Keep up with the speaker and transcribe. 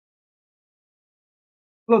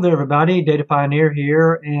Hello there, everybody. Datapioneer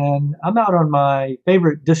here, and I'm out on my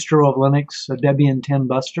favorite distro of Linux, a Debian 10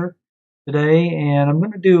 Buster, today, and I'm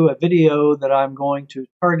going to do a video that I'm going to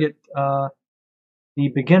target the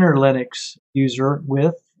beginner Linux user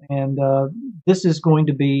with, and this is going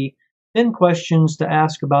to be 10 questions to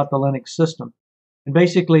ask about the Linux system. And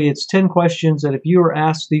basically, it's 10 questions that if you were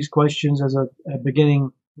asked these questions as a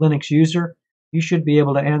beginning Linux user, you should be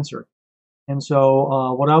able to answer. And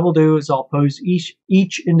so what I will do is I'll pose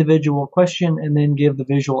each individual question and then give the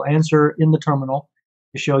visual answer in the terminal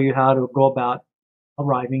to show you how to go about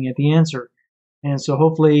arriving at the answer. And so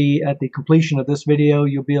hopefully at the completion of this video,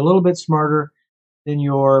 you'll be a little bit smarter than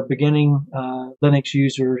your beginning Linux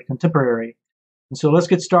user contemporary. And so let's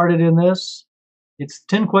get started in this. It's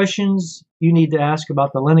 10 questions you need to ask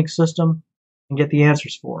about the Linux system and get the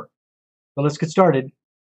answers for. So let's get started.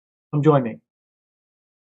 Come join me.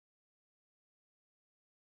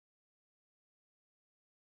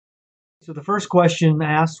 So the first question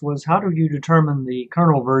asked was, how do you determine the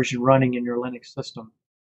kernel version running in your Linux system?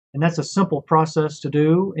 And that's a simple process to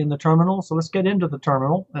do in the terminal. So let's get into the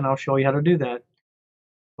terminal and I'll show you how to do that.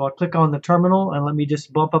 So I'll click on the terminal and let me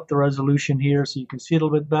just bump up the resolution here so you can see it a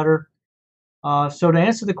little bit better. So to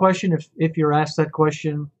answer the question, if you're asked that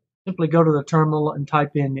question, simply go to the terminal and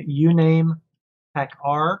type in uname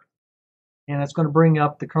 -r, and it's going to bring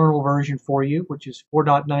up the kernel version for you, which is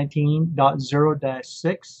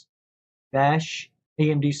 4.19.0-6.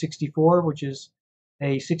 AMD64, which is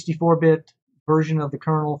a 64-bit version of the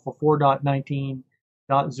kernel for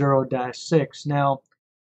 4.19.0-6. Now,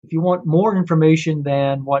 if you want more information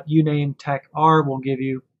than what uname -r will give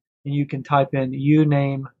you, then you can type in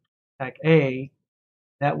uname -a.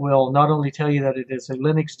 That will not only tell you that it is a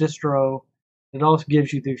Linux distro, it also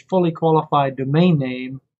gives you the fully qualified domain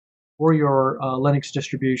name for your Linux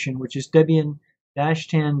distribution, which is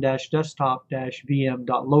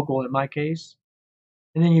Debian-10-desktop-vm.local in my case.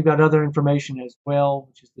 And then you've got other information as well,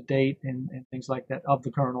 which is the date and things like that of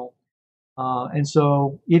the kernel. And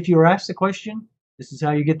so if you're asked the question, this is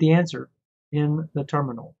how you get the answer in the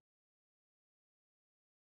terminal.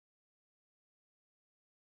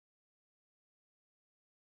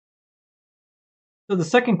 So the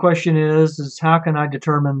second question is how can I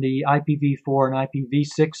determine the IPv4 and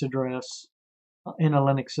IPv6 address in a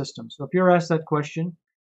Linux system? So if you're asked that question,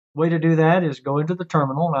 the way to do that is go into the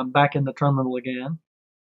terminal. I'm back in the terminal again.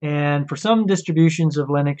 And for some distributions of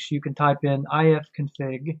Linux, you can type in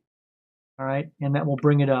ifconfig, all right, and that will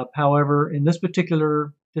bring it up. However, in this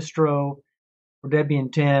particular distro for Debian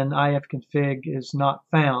 10, ifconfig is not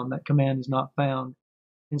found. That command is not found.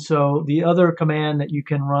 And so the other command that you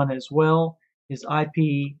can run as well is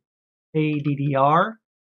ipaddr,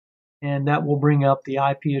 and that will bring up the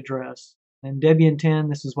IP address. And Debian 10,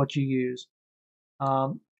 this is what you use.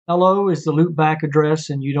 LO is the loopback address,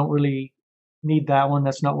 and you don't really need that one.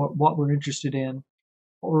 That's not what we're interested in.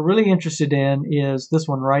 What we're really interested in is this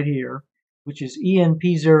one right here, which is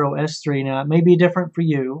ENP0S3. Now, it may be different for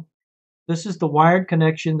you. This is the wired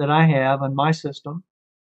connection that I have on my system.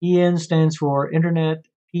 EN stands for Internet,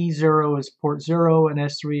 P0 is port 0, and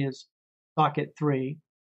S3 is socket 3.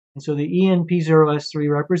 And so the ENP0S3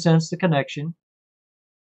 represents the connection.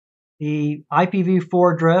 The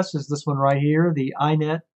IPv4 address is this one right here. The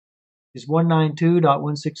INET is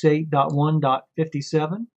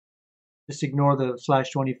 192.168.1.57. Just ignore the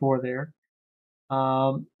 /24 there.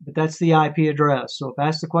 But that's the IP address. So if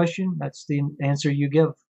asked the question, that's the answer you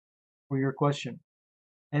give for your question.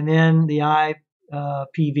 And then the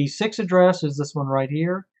IPv6 address is this one right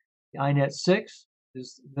here. The INET 6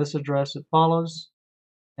 is this address that follows.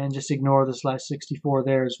 And just ignore the /64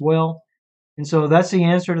 there as well. And so that's the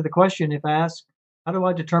answer to the question if asked, how do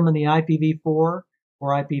I determine the IPv4 or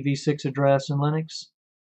IPv6 address in Linux?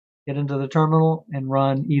 Get into the terminal and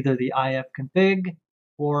run either the ifconfig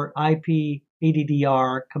or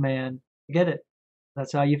ipaddr command to get it.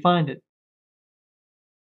 That's how you find it.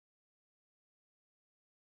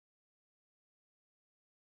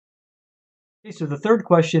 Okay, so the third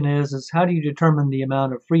question is how do you determine the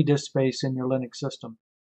amount of free disk space in your Linux system?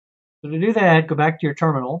 So to do that, go back to your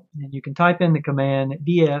terminal, and you can type in the command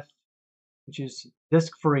df, which is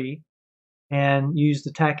disk free, and use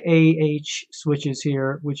the TAC-AH switches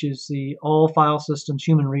here, which is the all file systems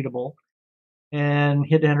human readable, and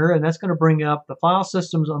hit enter, and that's going to bring up the file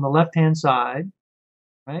systems on the left-hand side,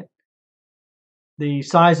 right? The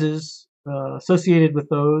sizes associated with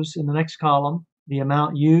those in the next column, the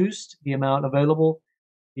amount used, the amount available,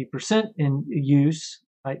 the percent in use,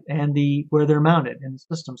 right, and where they're mounted in the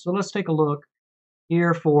system. So let's take a look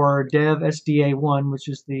here for dev SDA1, which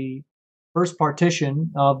is the first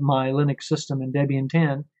partition of my Linux system in Debian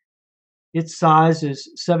 10. Its size is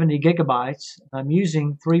 70 gigabytes. I'm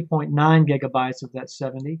using 3.9 gigabytes of that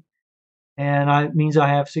 70, and it means I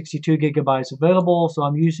have 62 gigabytes available, so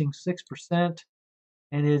I'm using 6%,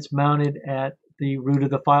 and it's mounted at the root of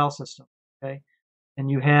the file system. Okay, and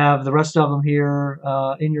you have the rest of them here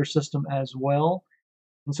in your system as well.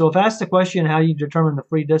 And so if asked the question how you determine the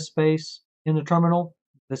free disk space in the terminal,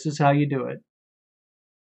 this is how you do it.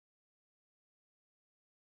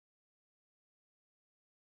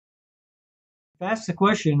 If asked the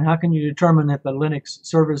question how can you determine if a Linux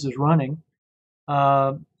service is running,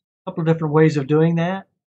 a couple of different ways of doing that.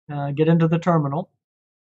 Get into the terminal,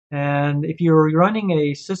 and if you're running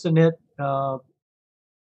a sysinit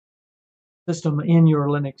system in your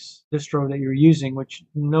Linux distro that you're using, which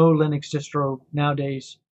no Linux distro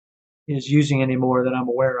nowadays is using anymore that I'm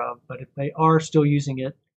aware of, but if they are still using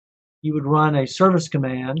it, you would run a service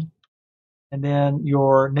command and then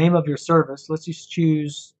your name of your service. Let's just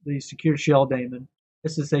choose the secure shell daemon,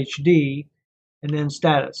 SSHD, and then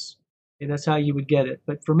status. Okay, that's how you would get it.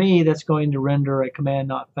 But for me, that's going to render a command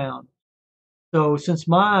not found. So since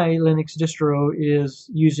my Linux distro is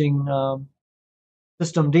using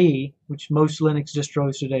systemd, which most Linux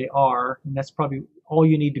distros today are, and that's probably all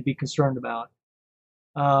you need to be concerned about,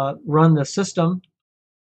 run the system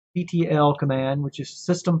ctl command, which is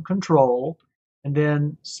system control, and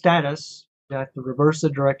then status. You have to reverse the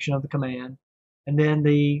direction of the command, and then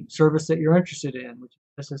the service that you're interested in, which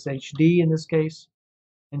is SSHD in this case.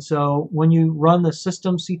 And so when you run the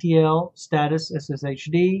system ctl status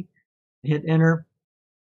SSHD, hit enter,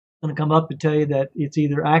 it's going to come up to tell you that it's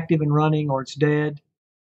either active and running or it's dead.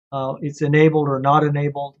 It's enabled or not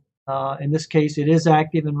enabled. In this case, it is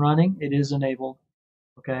active and running. It is enabled.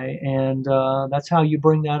 Okay, and that's how you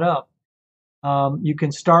bring that up. You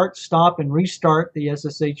can start, stop, and restart the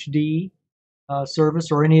SSHD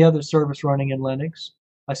service or any other service running in Linux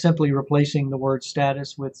by simply replacing the word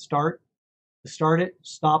status with start to start it,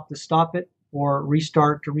 stop to stop it, or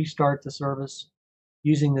restart to restart the service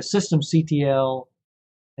using the systemctl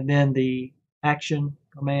and then the action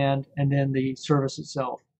command and then the service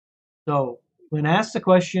itself. So when asked the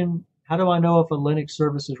question, how do I know if a Linux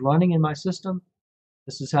service is running in my system?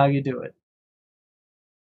 This is how you do it.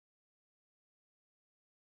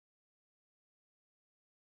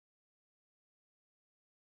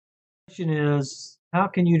 The question is, how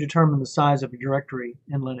can you determine the size of a directory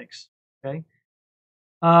in Linux? Okay.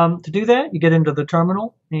 To do that, you get into the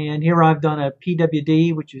terminal, and here I've done a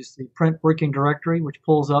pwd, which is the print working directory, which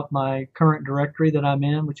pulls up my current directory that I'm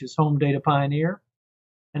in, which is home Datapioneer.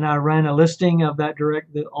 And I ran a listing of that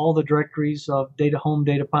all the directories of home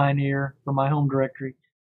Datapioneer from my home directory,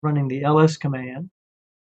 running the ls command.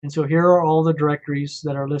 And so here are all the directories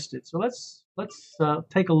that are listed. So let's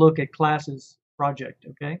take a look at classes project.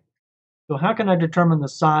 Okay. So how can I determine the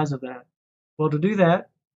size of that? Well, to do that,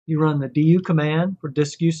 you run the du command for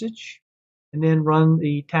disk usage, and then run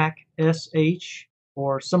the tac-sh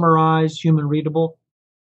or summarize human readable,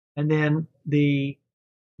 and then the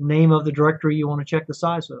name of the directory you want to check the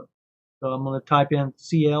size of. So I'm going to type in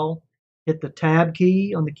cl, hit the tab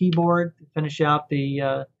key on the keyboard to finish out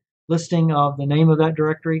the listing of the name of that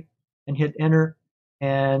directory, and hit enter,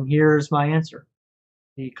 and here's my answer.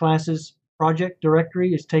 The classes project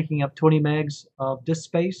directory is taking up 20 megs of disk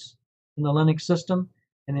space in the Linux system,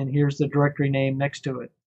 and then here's the directory name next to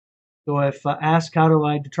it. So if asked how do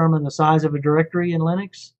I determine the size of a directory in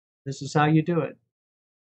Linux, this is how you do it.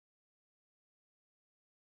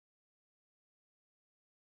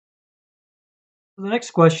 So the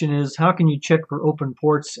next question is, how can you check for open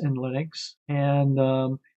ports in Linux?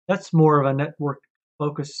 And that's more of a network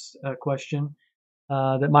focus question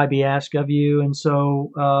that might be asked of you. And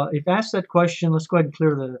so if asked that question, let's go ahead and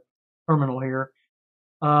clear the terminal here.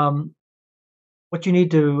 What you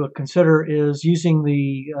need to consider is using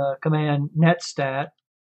the command netstat.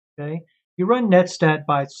 Okay, if you run netstat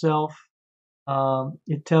by itself,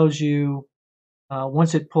 it tells you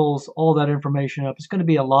once it pulls all that information up, it's going to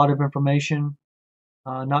be a lot of information,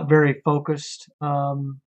 not very focused,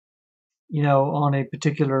 on a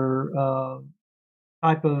particular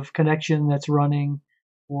type of connection that's running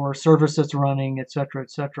or service that's running, et cetera,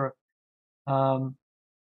 et cetera.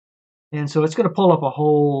 And so it's going to pull up a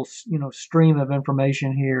whole, stream of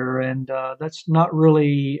information here, and that's not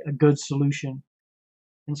really a good solution.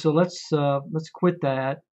 And so let's quit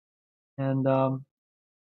that, and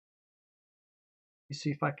you see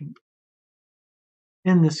if I can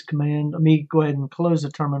end this command. Let me go ahead and close the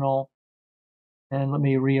terminal, and let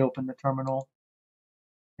me reopen the terminal,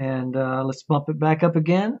 and let's bump it back up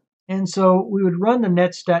again. And so we would run the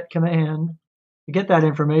netstat command to get that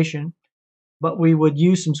information. but we would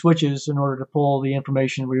use some switches in order to pull the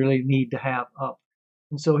information we really need to have up.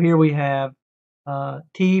 And so here we have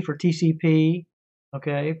T for TCP,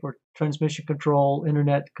 okay, for transmission control,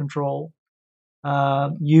 internet control.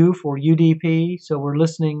 U for UDP, so we're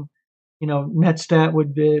listening, NetStat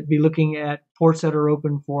would be looking at ports that are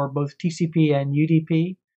open for both TCP and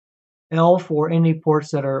UDP. L for any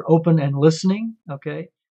ports that are open and listening, okay.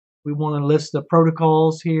 We want to list the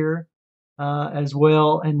protocols here as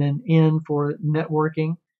well, and then N for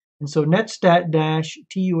networking. And so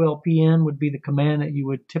netstat-tulpn would be the command that you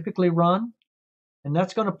would typically run, and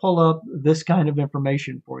that's going to pull up this kind of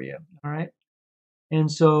information for you, all right?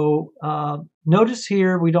 And so notice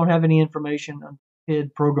here we don't have any information on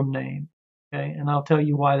PID program name, okay? And I'll tell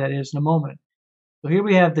you why that is in a moment. So here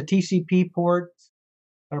we have the TCP ports,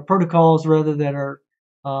 or protocols rather, that are,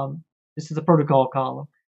 this is the protocol column.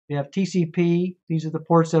 We have TCP, these are the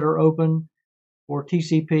ports that are open for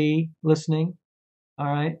TCP listening,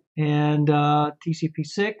 all right? And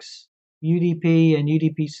TCP6, UDP, and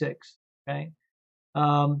UDP6, okay?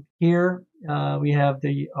 Here we have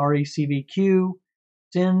the RECV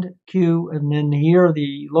send queue, and then here are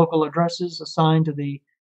the local addresses assigned to the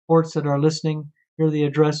ports that are listening. Here are the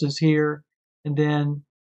addresses here, and then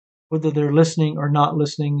whether they're listening or not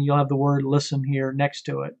listening, you'll have the word listen here next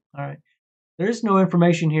to it. All right. There is no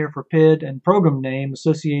information here for PID and program name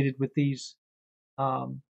associated with these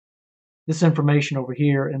this information over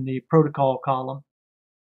here in the protocol column.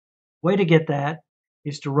 Way to get that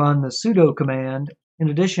is to run the sudo command in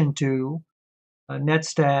addition to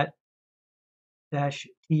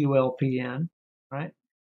netstat-tulpn, right?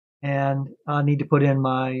 And I need to put in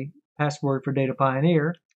my password for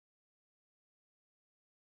Datapioneer.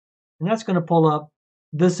 And that's going to pull up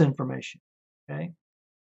this information, okay?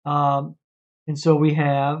 And so we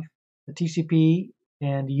have the TCP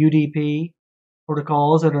and UDP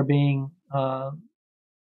protocols that are being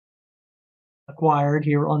acquired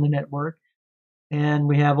here on the network. And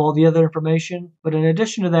we have all the other information. But in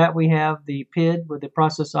addition to that, we have the PID with the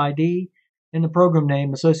process ID and the program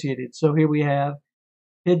name associated. So here we have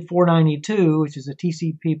PID 492, which is a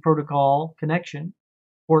TCP protocol connection,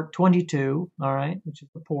 port 22, all right, which is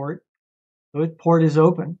the port. So its port is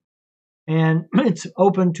open. And it's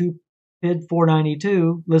open to PID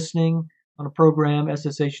 492 listening on a program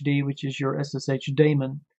SSHD, which is your SSH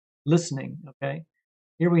daemon listening, okay?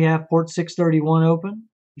 Here we have port 631 open,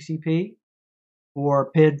 TCP,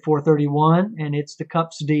 for PID 431, and it's the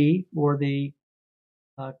CUPS-D, or the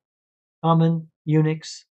Common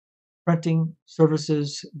Unix Printing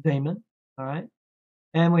Services daemon, all right?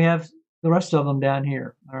 And we have the rest of them down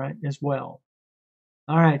here, all right, as well.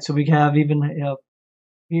 All right, so we have even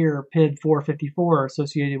here PID 454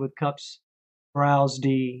 associated with CUPS Browse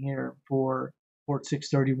D here for port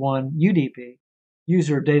 631 UDP,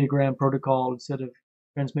 User Datagram Protocol instead of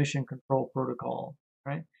Transmission Control Protocol,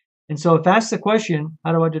 right? And so if asked the question,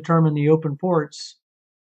 how do I determine the open ports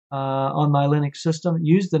on my Linux system?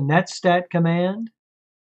 Use the netstat command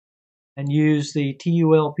and use the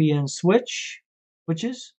tulpn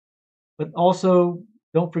switches, but also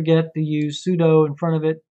don't forget to use sudo in front of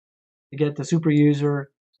it to get the super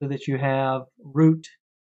user so that you have root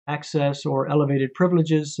access or elevated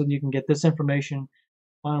privileges so that you can get this information,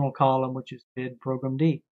 final column, which is PID program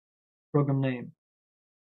D, program name.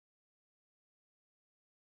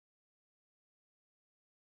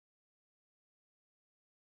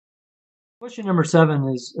 Question number 7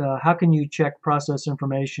 is how can you check process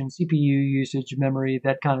information, CPU usage, memory,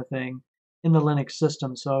 that kind of thing in the Linux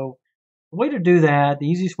system? So the way to do that, the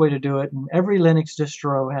easiest way to do it, and every Linux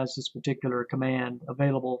distro has this particular command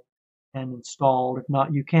available and installed. If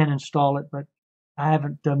not, you can install it, but I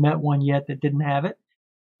haven't met one yet that didn't have it,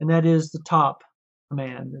 and that is the top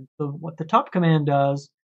command. And so what the top command does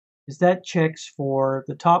is that checks for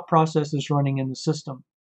the top processes running in the system.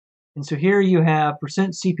 And so here you have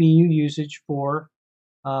 %CPU usage for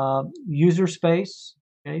user space,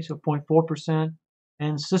 okay, so 0.4%,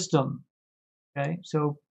 and system, okay,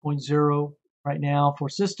 so 0.0 right now for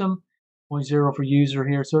system, 0.0 for user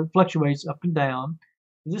here, so it fluctuates up and down.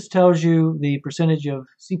 This tells you the percentage of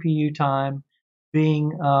CPU time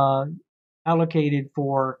being allocated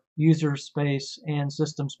for user space and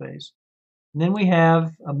system space. And then we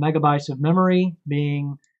have megabytes of memory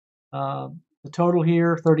being the total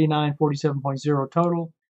here, 3947.0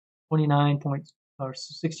 total,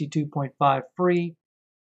 62.5 free,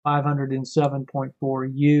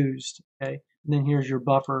 507.4 used, okay? And then here's your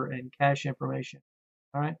buffer and cache information,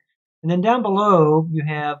 all right? And then down below, you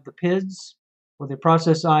have the PIDs, or the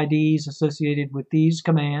process IDs associated with these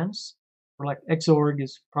commands. For like xorg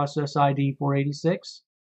is process ID 486,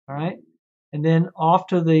 all right? And then off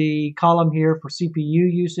to the column here for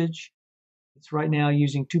CPU usage, it's right now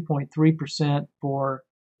using 2.3% for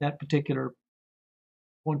that particular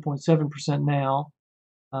 1.7% now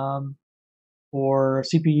for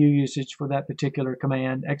CPU usage for that particular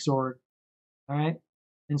command, XOR. All right.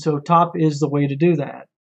 And so top is the way to do that.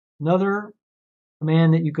 Another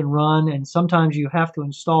command that you can run, and sometimes you have to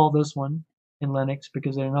install this one in Linux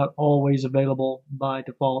because they're not always available by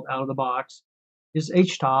default out of the box, is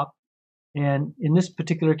htop. And in this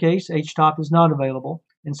particular case, htop is not available.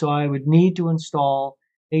 And so I would need to install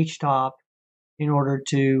htop in order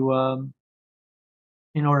to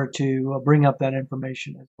bring up that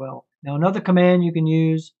information as well. Now, another command you can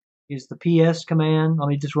use is the ps command. Let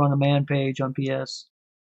me just run a man page on ps.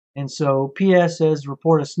 And so ps says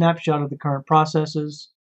report a snapshot of the current processes.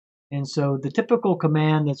 And so the typical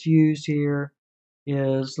command that's used here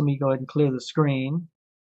is, let me go ahead and clear the screen,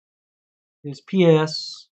 is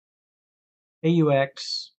ps aux,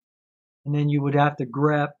 and then you would have to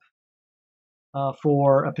grep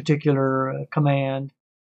for a particular command.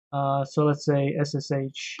 So let's say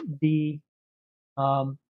sshd.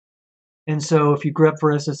 And so if you grep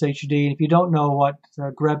for sshd, if you don't know what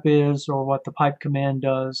grep is or what the pipe command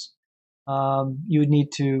does, you would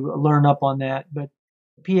need to learn up on that. But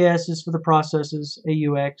PS is for the processes,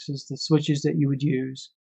 AUX is the switches that you would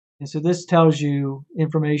use. And so this tells you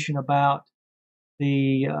information about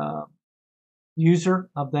the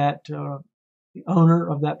user of that, the owner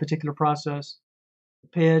of that particular process, the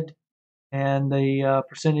PID, and the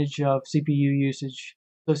percentage of CPU usage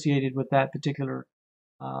associated with that particular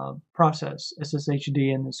process,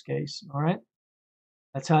 SSHD in this case. All right,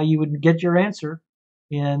 that's how you would get your answer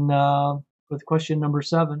in with question number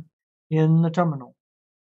 7 in the terminal.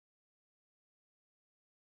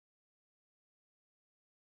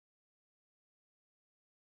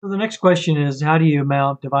 So the next question is, how do you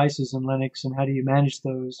mount devices in Linux and how do you manage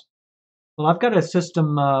those? Well, I've got a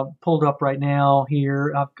system pulled up right now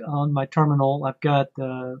here on my terminal. I've got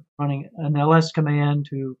running an ls command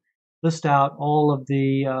to list out all of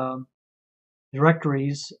the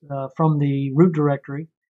directories from the root directory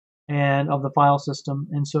and of the file system.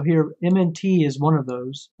 And so here, mnt is one of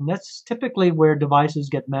those. And that's typically where devices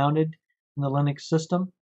get mounted in the Linux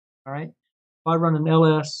system. All right. If I run an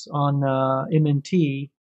ls on mnt,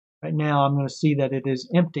 right now I'm going to see that it is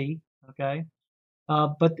empty. Okay.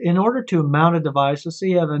 But in order to mount a device, let's say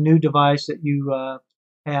you have a new device that you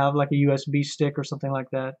have, like a USB stick or something like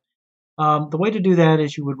that. The way to do that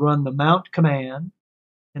is you would run the mount command,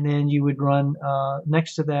 and then you would run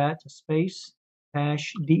next to that a space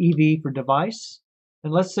 #dev for device.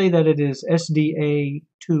 And let's say that it is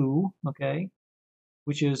SDA2, okay,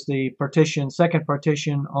 which is the partition, second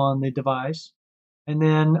partition on the device. And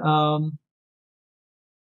then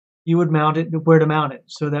you would mount it, where to mount it.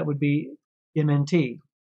 So that would be mnt,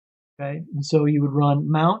 okay? And so you would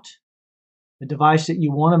run mount, the device that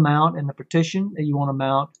you want to mount and the partition that you want to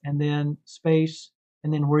mount, and then space,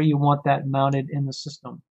 and then where you want that mounted in the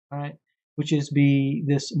system, all right? Which is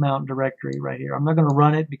this mount directory right here. I'm not going to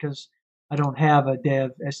run it because I don't have a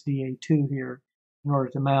dev SDA2 here in order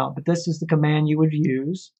to mount, but this is the command you would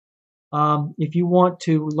use. If you want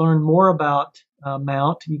to learn more about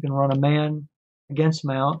mount, you can run a man against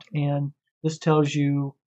mount, and this tells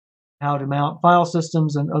you how to mount file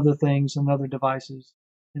systems and other things and other devices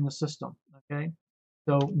in the system, okay?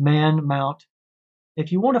 So man mount.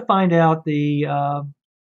 If you want to find out the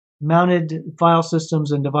mounted file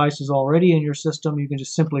systems and devices already in your system, you can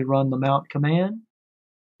just simply run the mount command,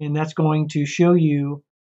 and that's going to show you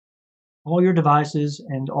all your devices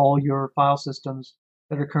and all your file systems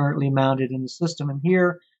that are currently mounted in the system. And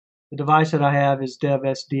here, the device that I have is dev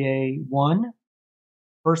SDA1,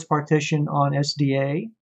 first partition on SDA.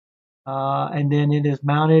 And then it is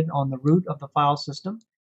mounted on the root of the file system,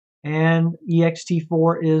 and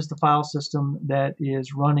ext4 is the file system that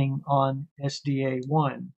is running on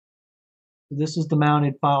SDA1. So this is the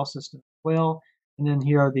mounted file system as well, and then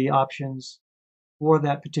here are the options for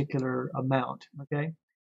that particular mount. Okay,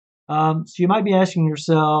 so you might be asking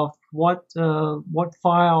yourself, what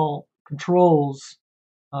file controls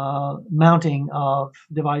mounting of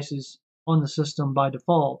devices on the system by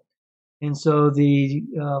default? And so the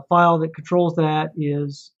file that controls that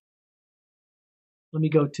is, let me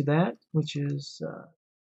go to that, which is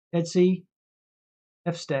etc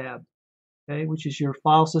fstab, okay, which is your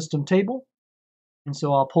file system table. And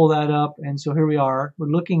so I'll pull that up, and so here we are. We're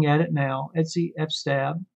looking at it now, etc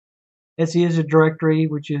fstab. etc is a directory,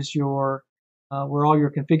 which is your where all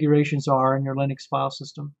your configurations are in your Linux file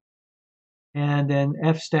system. And then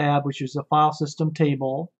fstab, which is the file system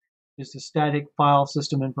table, is the static file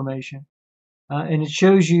system information. And it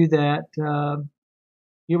shows you that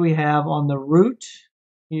here we have on the root,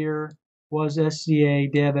 here was SCA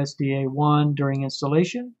dev SDA1 during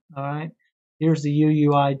installation. All right, here's the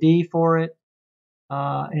UUID for it,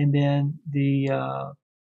 and then the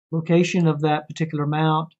location of that particular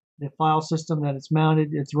mount, the file system that it's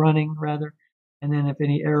mounted, it's running rather, and then if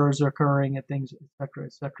any errors are occurring and things, etc.,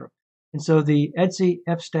 etc. And so the etc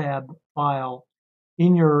fstab file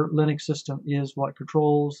in your Linux system is what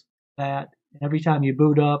controls that. Every time you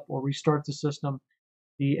boot up or restart the system,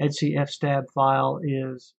 the etc fstab file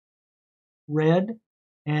is read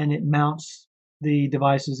and it mounts the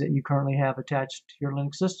devices that you currently have attached to your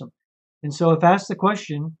Linux system. And so if asked the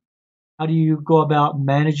question, how do you go about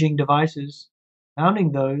managing devices,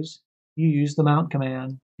 mounting those, you use the mount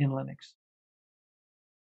command in Linux.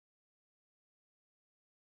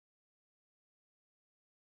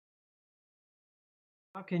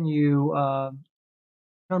 How can you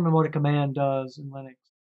determine what a command does in Linux,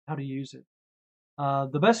 how to use it?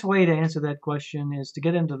 The best way to answer that question is to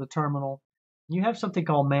get into the terminal. You have something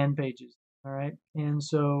called man pages, all right? And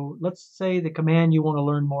so let's say the command you want to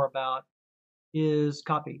learn more about is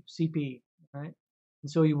copy, CP, right?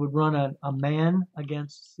 And so you would run a man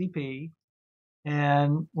against CP.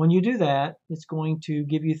 And when you do that, it's going to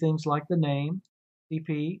give you things like the name,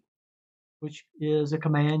 CP, which is a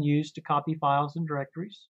command used to copy files and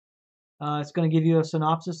directories. It's going to give you a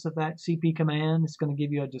synopsis of that CP command. It's going to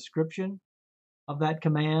give you a description of that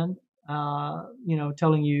command,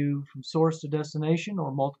 telling you from source to destination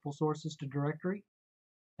or multiple sources to directory.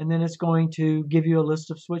 And then it's going to give you a list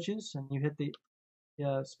of switches, and you hit the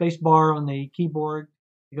space bar on the keyboard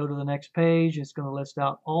to go to the next page. It's going to list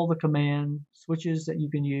out all the command switches that you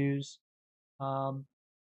can use or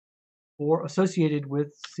associated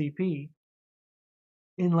with CP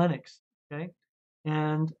in Linux. Okay,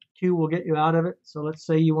 and Q will get you out of it. So let's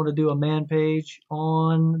say you want to do a man page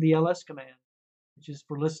on the ls command, which is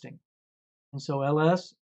for listing. And so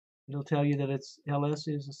ls, it'll tell you that ls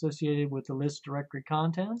is associated with the list directory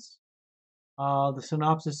contents. The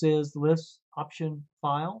synopsis is the list option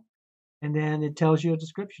file, and then it tells you a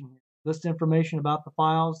description. List information about the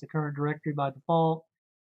files, the current directory by default,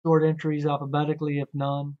 sort entries alphabetically if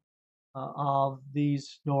none of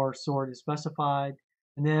these nor sort is specified,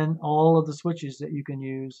 and then all of the switches that you can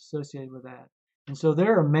use associated with that. And so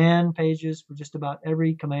there are man pages for just about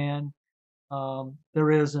every command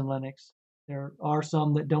there is in Linux. There are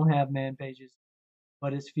some that don't have man pages,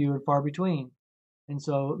 but it's few and far between. And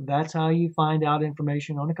so that's how you find out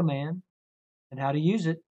information on a command and how to use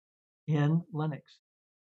it in Linux.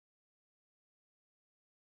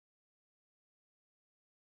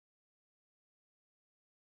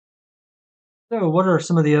 So what are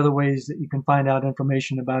some of the other ways that you can find out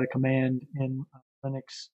information about a command in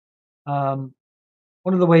Linux?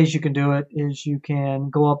 One of the ways you can do it is you can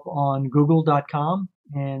go up on google.com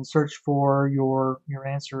and search for your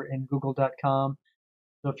answer in google.com.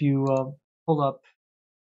 So if you pull up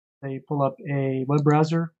a web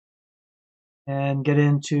browser and get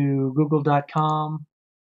into google.com,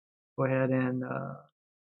 go ahead and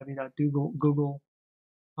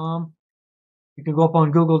www.google.com. You can go up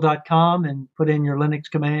on google.com and put in your Linux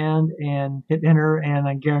command and hit enter, and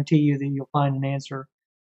I guarantee you that you'll find an answer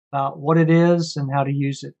about what it is and how to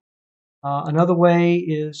use it. Another way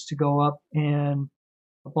is to go up on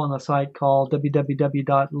a site called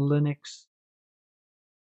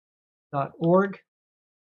www.linux.org.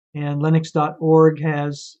 And linux.org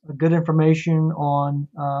has good information on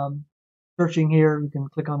searching here. You can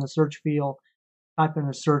click on the search field, type in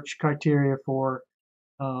a search criteria for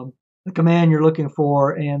the command you're looking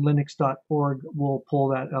for, and linux.org will pull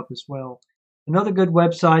that up as well. Another good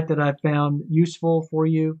website that I've found useful for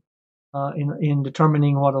you in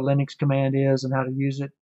determining what a Linux command is and how to use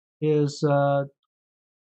it is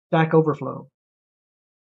Stack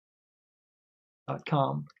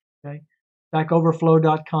Overflow.com. Okay,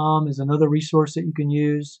 StackOverflow.com is another resource that you can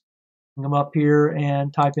use. You can come up here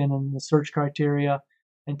and type in the search criteria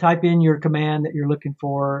and type in your command that you're looking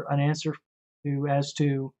for an answer to as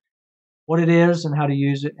to what it is and how to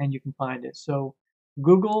use it, and you can find it. So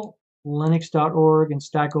Google, Linux.org, and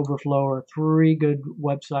Stack Overflow are three good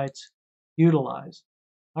websites to utilize.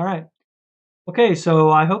 All right. Okay,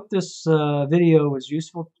 so I hope this video was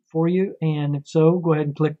useful for you, and if so, go ahead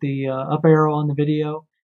and click the up arrow on the video.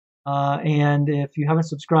 And if you haven't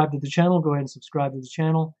subscribed to the channel, go ahead and subscribe to the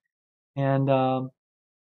channel. And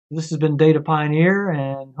this has been Data Pioneer,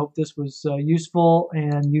 and hope this was useful,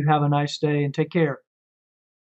 and you have a nice day and take care.